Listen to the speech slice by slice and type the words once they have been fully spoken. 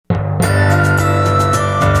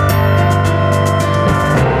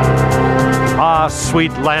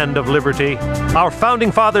sweet land of liberty. Our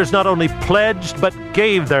founding fathers not only pledged, but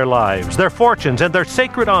gave their lives, their fortunes, and their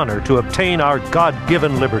sacred honor to obtain our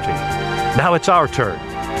God-given liberty. Now it's our turn.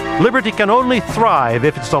 Liberty can only thrive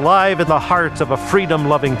if it's alive in the hearts of a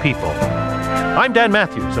freedom-loving people. I'm Dan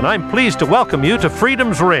Matthews, and I'm pleased to welcome you to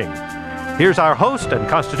Freedom's Ring. Here's our host and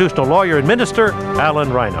constitutional lawyer and minister,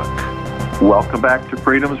 Alan Reinach. Welcome back to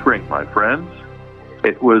Freedom's Ring, my friends.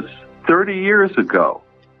 It was 30 years ago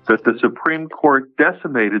that the Supreme Court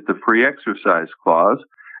decimated the Free Exercise Clause,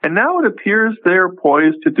 and now it appears they're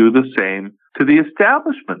poised to do the same to the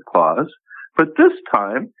Establishment Clause, but this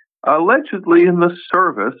time allegedly in the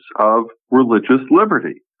service of religious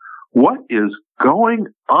liberty. What is going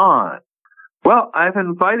on? Well, I've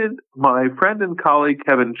invited my friend and colleague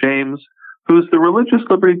Kevin James, who's the Religious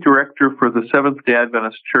Liberty Director for the Seventh-day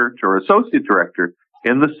Adventist Church, or Associate Director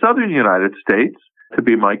in the Southern United States, to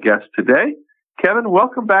be my guest today. Kevin,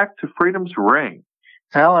 welcome back to Freedom's Ring.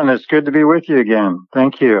 Alan, it's good to be with you again.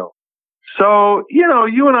 Thank you. So,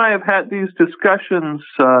 you and I have had these discussions,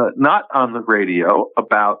 not on the radio,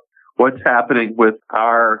 about what's happening with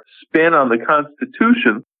our spin on the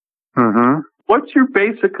Constitution. Mm-hmm. What's your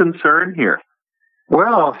basic concern here?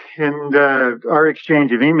 Well, in our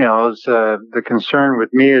exchange of emails, the concern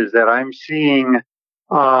with me is that I'm seeing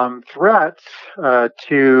threats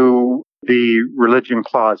to the religion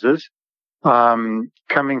clauses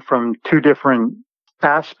coming from two different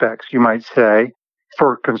aspects, you might say.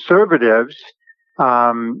 For conservatives,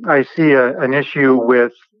 I see an issue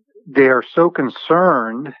with they are so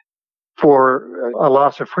concerned for a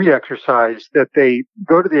loss of free exercise that they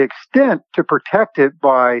go to the extent to protect it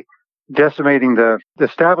by decimating the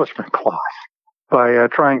Establishment Clause, by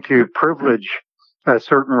trying to privilege a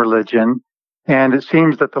certain religion. And it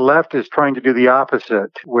seems that the left is trying to do the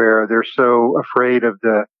opposite, where they're so afraid of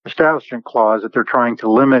the Establishment Clause that they're trying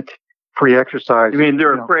to limit free exercise. You mean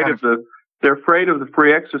they're afraid of the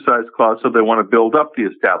Free Exercise Clause, so they want to build up the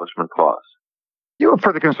Establishment Clause?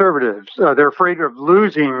 For the conservatives, they're afraid of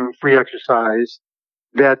losing free exercise,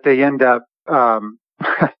 that they end up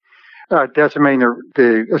decimating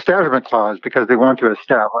the Establishment Clause because they want to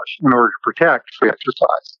establish in order to protect free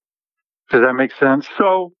exercise. Does that make sense?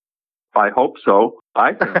 So, I hope so.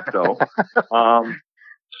 I think so.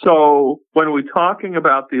 So when we're talking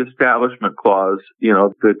about the Establishment Clause,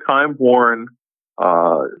 the time-worn,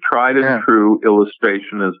 tried and true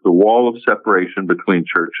illustration is the wall of separation between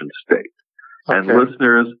church and state. Okay. And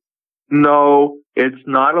listeners, no, it's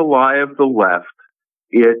not a lie of the left.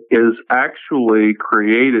 It is actually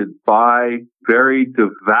created by very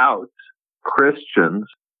devout Christians,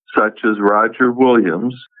 such as Roger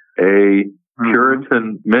Williams, a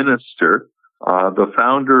Puritan minister, the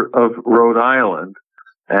founder of Rhode Island,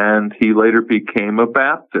 and he later became a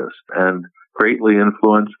Baptist and greatly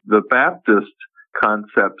influenced the Baptist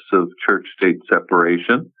concepts of church-state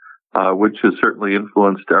separation, which has certainly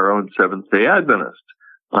influenced our own Seventh-day Adventist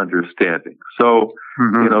understanding. So,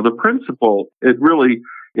 the principle, it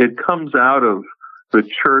comes out of the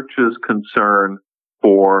church's concern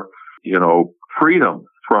for, freedom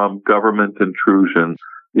from government intrusion,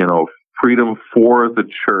 freedom for the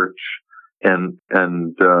church, and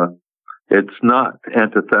it's not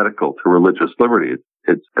antithetical to religious liberty.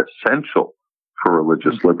 It's essential for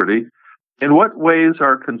religious liberty. In what ways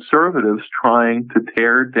are conservatives trying to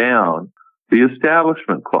tear down the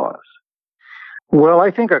Establishment Clause? Well, I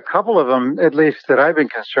think a couple of them, at least that I've been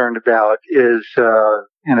concerned about, is,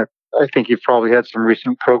 and I think you've probably had some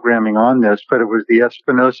recent programming on this, but it was the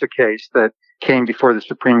Espinosa case that came before the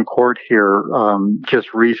Supreme Court here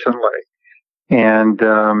just recently. And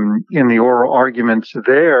in the oral arguments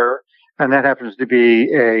there, and that happens to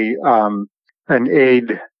be an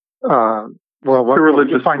aid,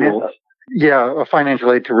 religious schools. Yeah, a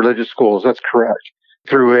financial aid to religious schools. That's correct.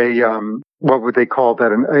 Through a what would they call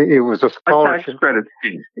that? It was a scholarship. A tax credit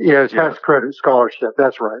scheme. Yeah, a tax credit scholarship.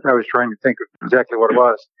 That's right. I was trying to think of exactly what it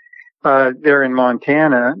was. They're in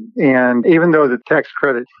Montana, and even though the tax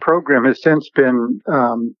credit program has since been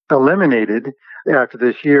eliminated after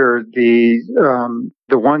this year, the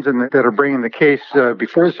ones that are bringing the case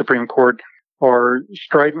before the Supreme Court are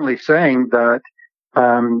stridently saying that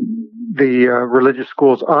the religious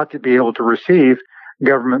schools ought to be able to receive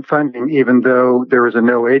government funding, even though there is a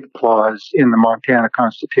no-aid clause in the Montana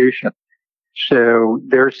Constitution. So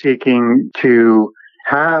they're seeking to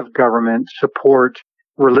have government support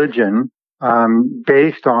religion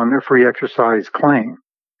based on a free exercise claim.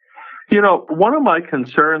 One of my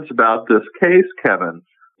concerns about this case, Kevin,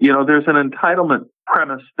 there's an entitlement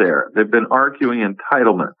premise there. They've been arguing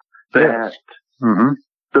entitlement. That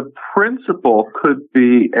the principle could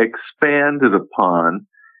be expanded upon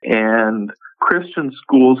and Christian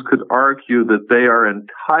schools could argue that they are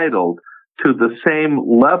entitled to the same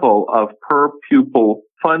level of per pupil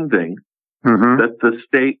funding that the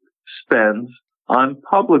state spends on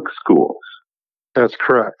public schools. That's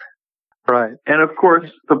correct. Right. And of course,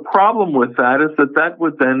 the problem with that is that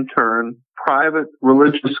would then turn private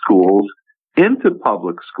religious schools into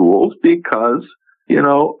public schools because,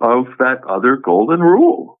 of that other golden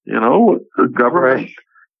rule. The government,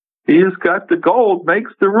 he's got the gold,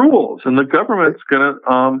 makes the rules, and the government's going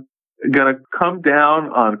to come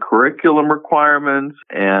down on curriculum requirements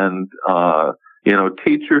and,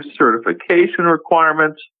 teacher certification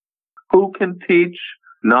requirements, who can teach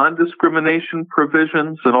non-discrimination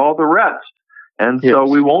provisions and all the rest. And so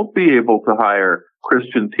we won't be able to hire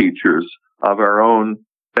Christian teachers of our own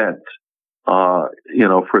bent,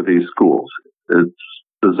 for these schools. It's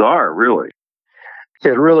bizarre, really.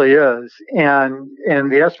 It really is. And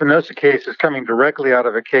the Espinosa case is coming directly out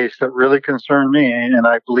of a case that really concerned me, and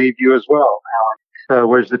I believe you as well, Alan,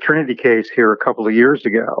 was the Trinity case here a couple of years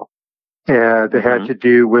ago. That had to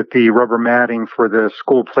do with the rubber matting for the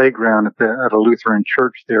school playground at a Lutheran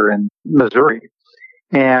church there in Missouri.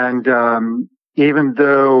 And even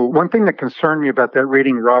though one thing that concerned me about that,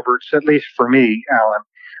 reading Roberts, at least for me, Alan,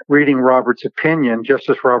 reading Roberts' opinion,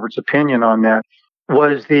 Justice Roberts' opinion on that,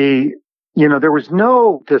 was there was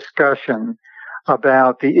no discussion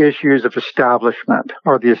about the issues of establishment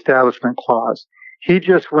or the Establishment Clause. He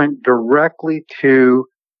just went directly to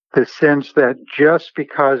the sense that just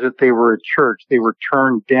because that they were a church, they were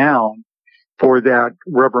turned down for that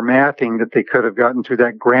rubber matting that they could have gotten through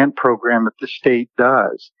that grant program that the state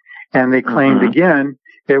does. And they claimed again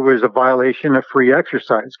it was a violation of free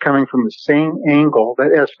exercise coming from the same angle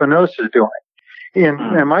that Espinosa is doing.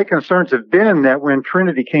 And my concerns have been that when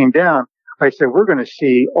Trinity came down, I said, we're going to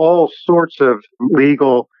see all sorts of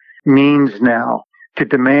legal means now to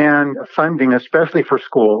demand funding, especially for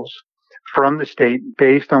schools, from the state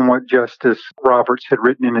based on what Justice Roberts had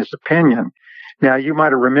written in his opinion. Now, you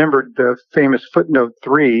might have remembered the famous footnote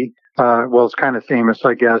 3. It's kind of famous,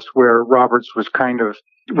 I guess, where Roberts was trying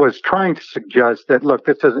to suggest that, look,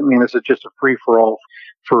 this doesn't mean this is just a free-for-all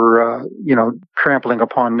for, trampling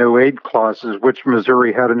upon no-aid clauses, which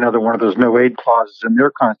Missouri had another one of those no-aid clauses in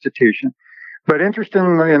their constitution. But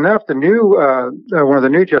interestingly enough, the new one of the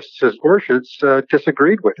new justices, Gorsuch,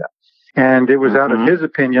 disagreed with him. And it was out of his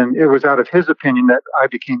opinion. It was out of his opinion that I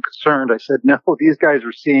became concerned. I said, no, these guys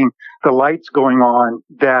are seeing the lights going on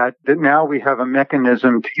that now we have a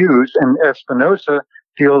mechanism to use. And Espinosa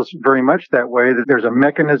feels very much that way, that there's a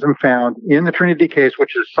mechanism found in the Trinity case,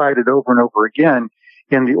 which is cited over and over again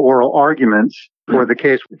in the oral arguments for the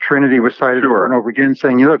case. Trinity was cited over and over again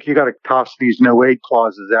saying, look, you got to toss these no-aid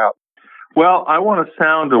clauses out. Well, I want to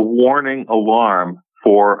sound a warning alarm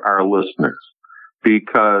for our listeners,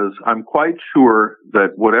 because I'm quite sure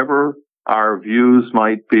that whatever our views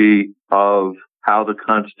might be of how the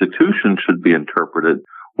Constitution should be interpreted,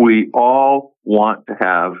 we all want to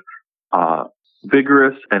have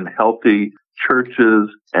vigorous and healthy churches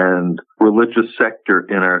and religious sector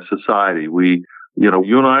in our society.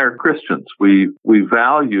 You and I are Christians. We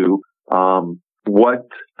value what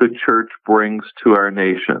the church brings to our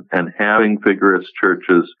nation and having vigorous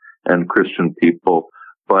churches and Christian people.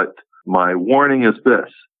 But my warning is this: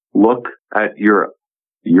 look at Europe.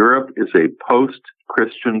 Europe is a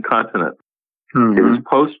post-Christian continent. It is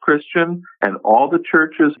post-Christian, and all the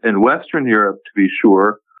churches in Western Europe, to be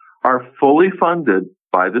sure, are fully funded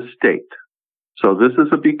by the state. So this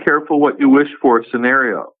is a be careful what you wish for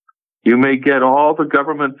scenario. You may get all the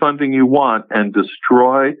government funding you want and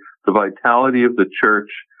destroy the vitality of the church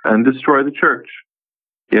and destroy the church.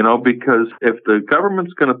 Because if the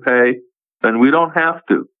government's going to pay, then we don't have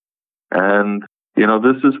to. And,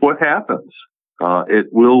 this is what happens. It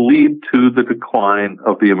will lead to the decline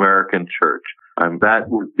of the American church. That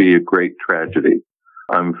would be a great tragedy.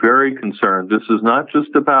 I'm very concerned. This is not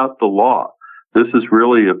just about the law. This is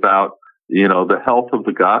really about, the health of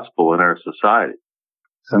the gospel in our society.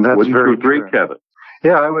 And that's Wouldn't very you agree, true. Kevin?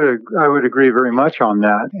 Yeah, I would agree very much on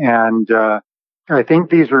that. And I think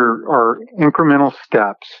these are incremental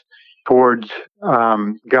steps towards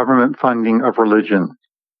government funding of religion,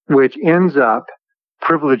 which ends up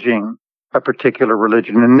privileging a particular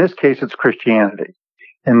religion. In this case, it's Christianity.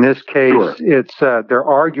 In this case, it's they're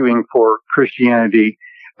arguing for Christianity,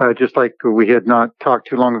 just like we had not talked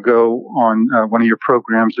too long ago on one of your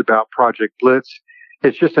programs about Project Blitz.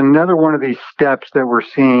 It's just another one of these steps that we're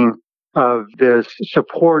seeing of this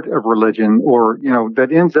support of religion, or, that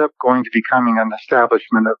ends up going to becoming an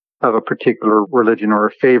establishment of a particular religion or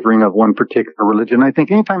a favoring of one particular religion. I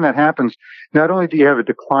think anytime that happens, not only do you have a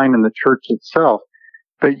decline in the church itself,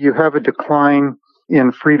 but you have a decline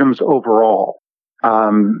in freedoms overall,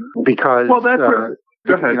 because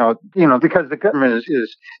Go ahead. Because the government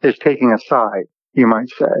is taking a side, you might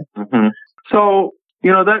say. Mm-hmm. So,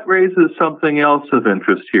 that raises something else of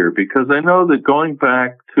interest here, because I know that going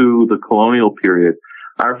back to the colonial period,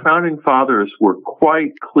 our founding fathers were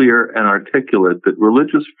quite clear and articulate that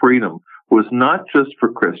religious freedom was not just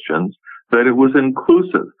for Christians, that it was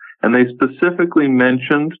inclusive. And they specifically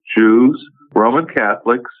mentioned Jews, Roman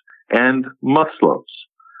Catholics, and Muslims.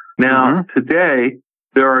 Now, today,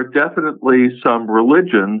 there are definitely some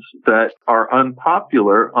religions that are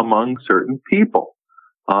unpopular among certain people.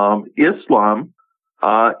 Islam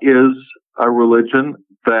is a religion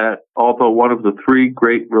that, although one of the three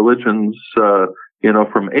great religions,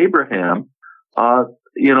 from Abraham,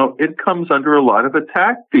 it comes under a lot of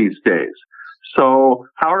attack these days. So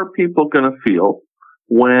how are people going to feel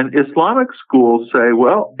when Islamic schools say,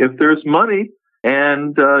 well, if there's money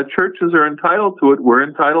and churches are entitled to it, we're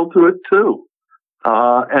entitled to it too?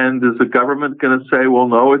 And is the government going to say, well,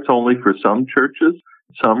 no, it's only for some churches,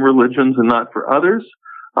 some religions, and not for others?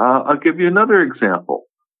 I'll give you another example.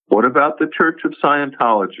 What about the Church of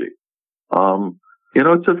Scientology?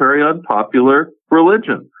 It's a very unpopular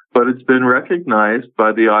religion, but it's been recognized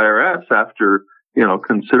by the IRS after,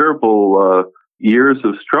 considerable years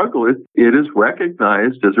of struggle. It is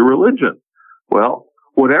recognized as a religion. Well,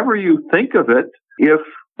 whatever you think of it, if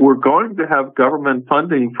we're going to have government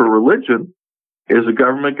funding for religion, is the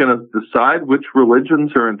government going to decide which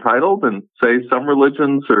religions are entitled and say some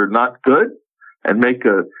religions are not good? And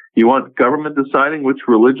you want government deciding which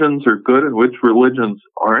religions are good and which religions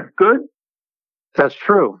aren't good? That's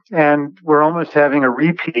true. And we're almost having a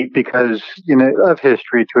repeat because, of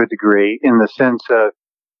history to a degree, in the sense of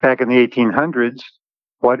back in the 1800s,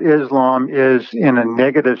 what Islam is in a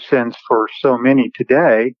negative sense for so many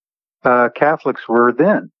today, Catholics were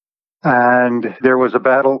then. And there was a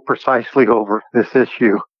battle precisely over this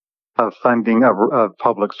issue of funding of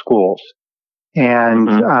public schools. And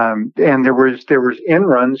and there was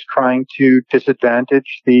in-runs trying to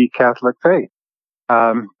disadvantage the Catholic faith.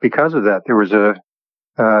 Because of that, there was a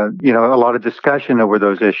lot of discussion over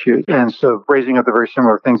those issues, and so raising up the very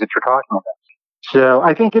similar things that you're talking about. So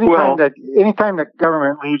I think anytime that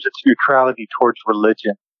government leaves its neutrality towards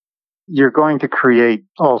religion, you're going to create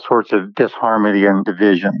all sorts of disharmony and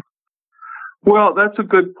division. Well, that's a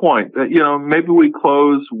good point. Maybe we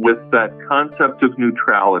close with that concept of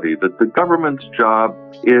neutrality, that the government's job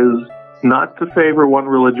is not to favor one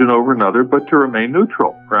religion over another, but to remain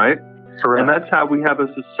neutral, right? Correct. And that's how we have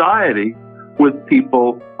a society with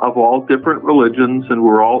people of all different religions, and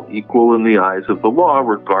we're all equal in the eyes of the law,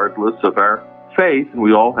 regardless of our faith, and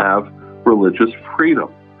we all have religious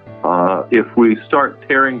freedom. If we start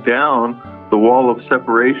tearing down the wall of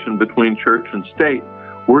separation between church and state,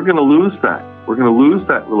 we're going to lose that. We're going to lose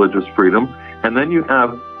that religious freedom, and then you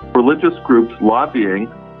have religious groups lobbying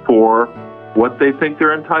for what they think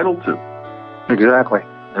they're entitled to. Exactly.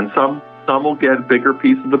 And some will get a bigger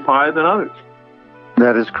piece of the pie than others.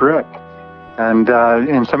 That is correct. And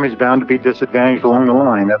somebody's bound to be disadvantaged along the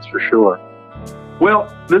line, that's for sure.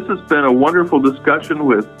 Well, this has been a wonderful discussion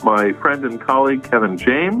with my friend and colleague, Kevin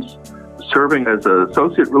James, serving as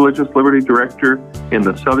Associate Religious Liberty Director in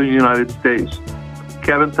the Southern United States.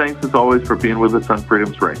 Kevin, thanks as always for being with us on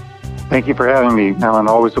Freedom's Ring. Thank you for having me, Alan.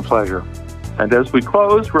 Always a pleasure. And as we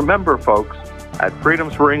close, remember, folks, at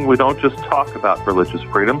Freedom's Ring, we don't just talk about religious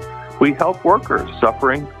freedom. We help workers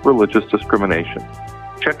suffering religious discrimination.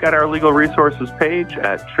 Check out our legal resources page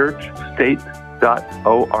at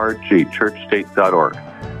churchstate.org, churchstate.org.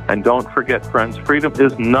 And don't forget, friends, freedom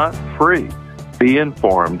is not free. Be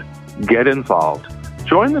informed. Get involved.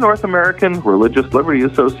 Join the North American Religious Liberty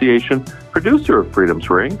Association, producer of Freedom's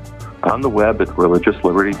Ring, on the web at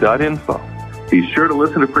religiousliberty.info. Be sure to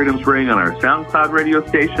listen to Freedom's Ring on our SoundCloud radio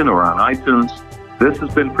station or on iTunes. This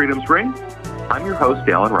has been Freedom's Ring. I'm your host,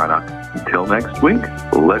 Alan Reinach. Until next week,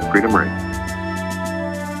 let freedom ring.